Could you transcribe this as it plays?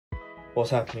What's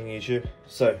happening, YouTube?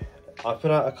 So I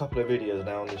put out a couple of videos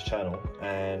now on this channel,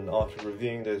 and after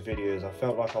reviewing those videos I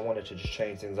felt like I wanted to just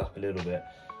change things up a little bit.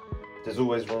 There's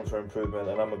always room for improvement,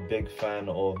 and I'm a big fan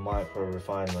of micro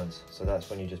refinements. So that's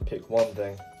when you just pick one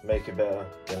thing, make it better,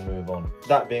 then move on.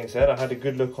 That being said, I had a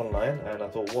good look online and I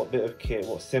thought, what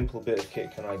simple bit of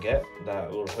kit can I get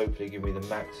that will hopefully give me the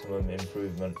maximum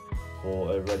improvement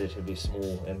for a relatively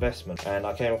small investment? And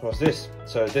I came across this.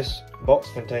 So this box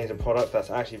contains a product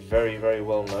that's actually very, very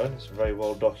well known. It's very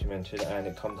well documented, and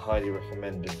it comes highly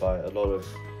recommended by a lot of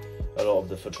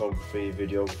the photography,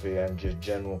 videography and just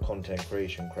general content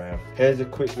creation crowd. Here's a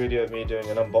quick video of me doing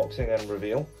an unboxing and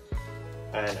reveal,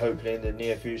 and hopefully in the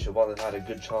near future, once I've had a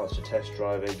good chance to test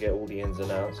drive it, get all the ins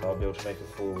and outs, I'll be able to make a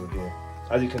full review.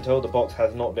 As you can tell, the box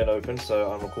has not been opened,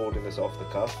 so I'm recording this off the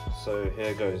cuff, so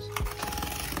here goes.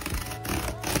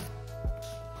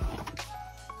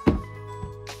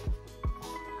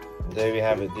 There we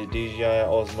have it, the DJI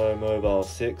Osmo Mobile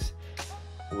 6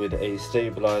 with a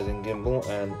stabilizing gimbal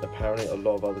and apparently a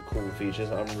lot of other cool features.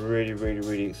 I'm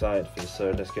really excited for this,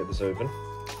 so let's get this open.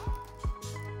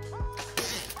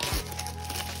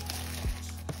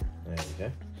 There we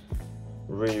go.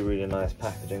 Really nice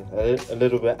packaging, a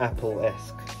little bit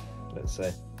Apple-esque, let's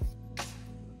say.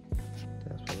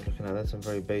 That's what we're looking at. That's some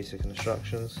very basic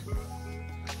instructions,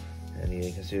 and yeah,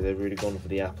 you can see they've really gone for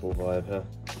the Apple vibe here.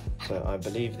 So I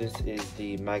believe this is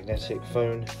the magnetic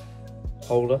phone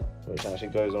holder, which actually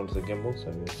goes onto the gimbal, so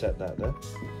we'll set that there.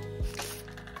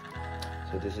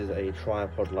 So this is a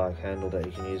tripod-like handle that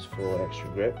you can use for extra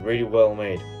grip. Really well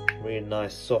made, really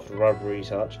nice soft rubbery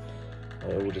touch.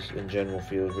 It all just in general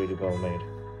feels really well made.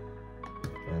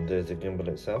 And there's the gimbal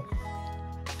itself.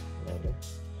 There we go.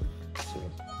 So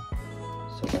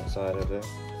set that side over there.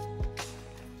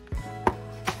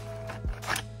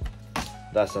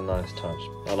 That's a nice touch.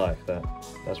 I like that.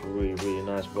 That's really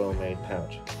nice, well made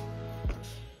pouch.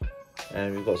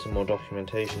 And we've got some more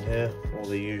documentation here, all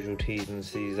the usual T's and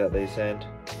C's that they send.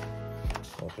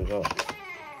 What we got?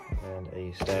 And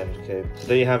a standard cable. So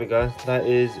there you have it, guys. That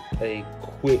is a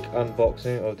quick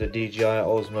unboxing of the DJI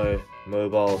Osmo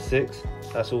Mobile 6.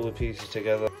 That's all the pieces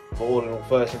together. But all in all,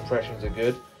 first impressions are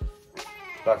good.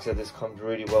 Like I said, this comes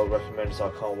really well recommended, so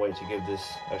I can't wait to give this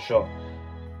a shot.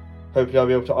 Hopefully I'll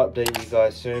be able to update you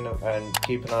guys soon, and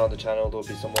keep an eye on the channel. There'll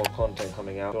be some more content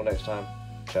coming out. Until next time,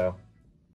 ciao.